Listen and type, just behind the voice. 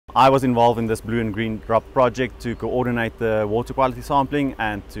I was involved in this blue and green drop project to coordinate the water quality sampling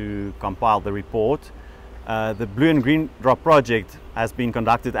and to compile the report. The blue and green drop project has been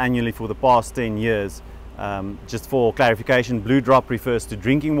conducted annually for the past 10 years. Just for clarification, blue drop refers to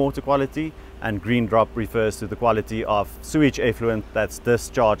drinking water quality and green drop refers to the quality of sewage effluent that's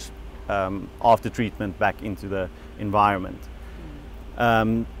discharged after treatment back into the environment.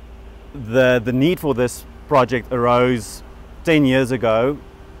 The need for this project arose 10 years ago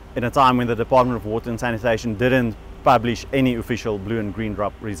in a time when the Department of Water and Sanitation didn't publish any official blue and green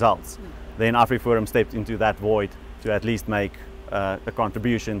drop results. Then AfriForum stepped into that void to at least make a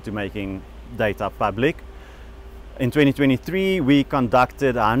contribution to making data public. In 2023, we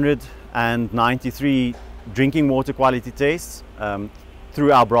conducted 193 drinking water quality tests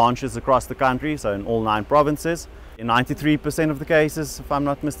through our branches across the country, so in all 9 provinces. In 93% of the cases, if I'm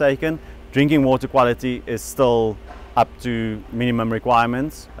not mistaken, drinking water quality is still up to minimum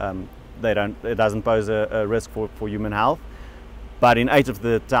requirements. It doesn't pose a risk for human health. But in 8 of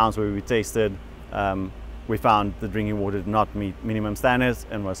the towns where we tested, we found the drinking water did not meet minimum standards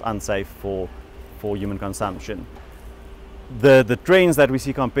and was unsafe for human consumption. The trends that we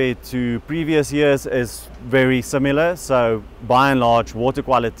see compared to previous years is very similar. So by and large,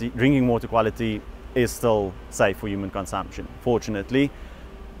 drinking water quality is still safe for human consumption, fortunately.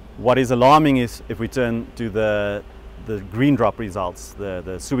 What is alarming is if we turn to the green drop results,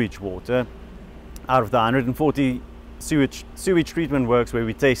 the sewage water. Out of the 140 sewage treatment works where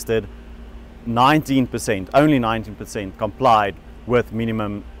we tested, only 19% complied with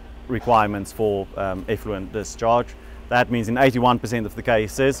minimum requirements for effluent discharge. That means in 81% of the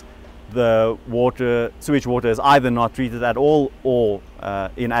cases, the sewage water is either not treated at all or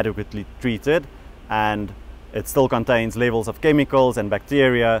inadequately treated, and it still contains levels of chemicals and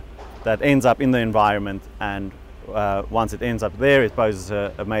bacteria that ends up in the environment, and once it ends up there, it poses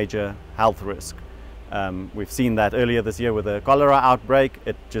a major health risk. We've seen that earlier this year with the cholera outbreak.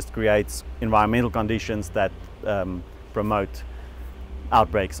 It just creates environmental conditions that promote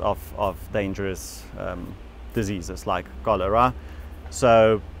outbreaks of dangerous diseases like cholera.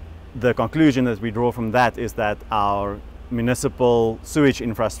 So the conclusion that we draw from that is that our municipal sewage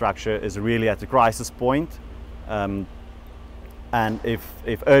infrastructure is really at a crisis point. And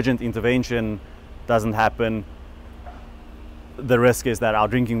if urgent intervention doesn't happen, the risk is that our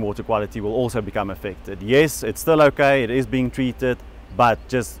drinking water quality will also become affected. Yes, it's still okay, it is being treated, but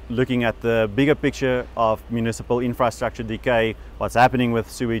just looking at the bigger picture of municipal infrastructure decay, what's happening with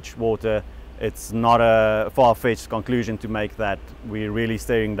sewage water, it's not a far-fetched conclusion to make that we're really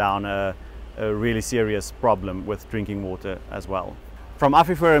staring down a really serious problem with drinking water as well. From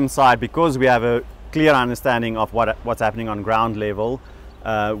AfriForum's side, because we have a clear understanding of what's happening on ground level,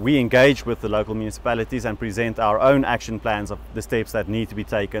 we engage with the local municipalities and present our own action plans of the steps that need to be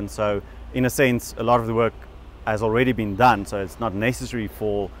taken. So in a sense, a lot of the work has already been done, so it's not necessary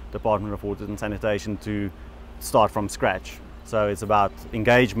for Department of Water and Sanitation to start from scratch. So it's about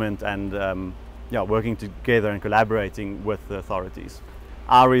engagement and working together and collaborating with the authorities.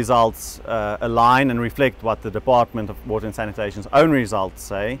 Our results align and reflect what the Department of Water and Sanitation's own results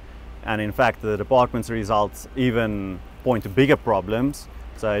say, and in fact the department's results even point to bigger problems.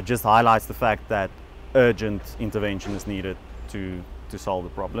 So it just highlights the fact that urgent intervention is needed to solve the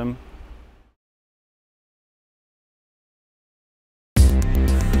problem.